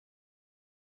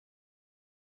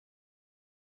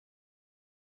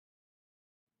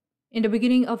In the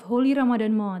beginning of Holy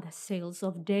Ramadan month, sales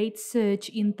of dates surged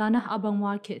in Tanah Abang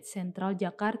Market, Central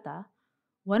Jakarta.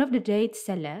 One of the date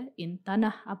seller in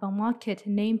Tanah Abang Market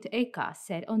named Eka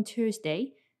said on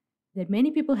Thursday that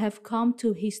many people have come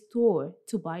to his store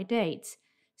to buy dates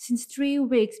since 3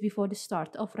 weeks before the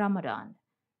start of Ramadan.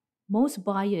 Most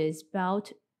buyers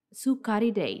bought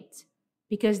sukari dates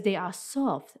because they are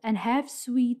soft and have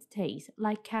sweet taste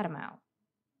like caramel.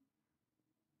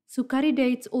 Sukari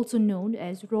dates, also known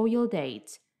as royal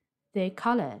dates, their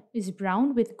color is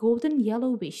brown with golden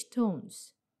yellowish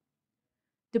tones.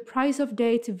 The price of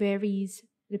dates varies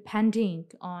depending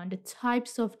on the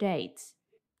types of dates,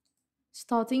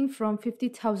 starting from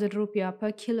 50,000 rupiah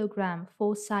per kilogram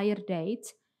for sire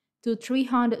dates to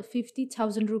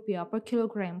 350,000 rupiah per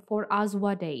kilogram for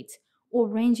Azwa dates, or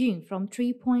ranging from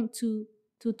 3.2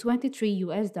 to 23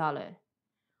 US dollar.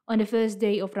 On the first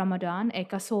day of Ramadan,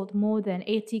 Eka sold more than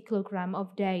 80 kilograms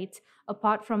of dates.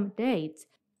 Apart from dates,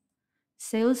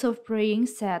 sales of praying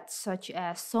sets such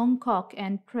as songkok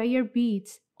and prayer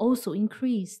beads also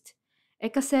increased.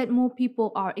 Eka said more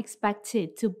people are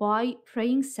expected to buy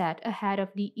praying set ahead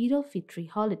of the Eid al-Fitr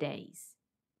holidays.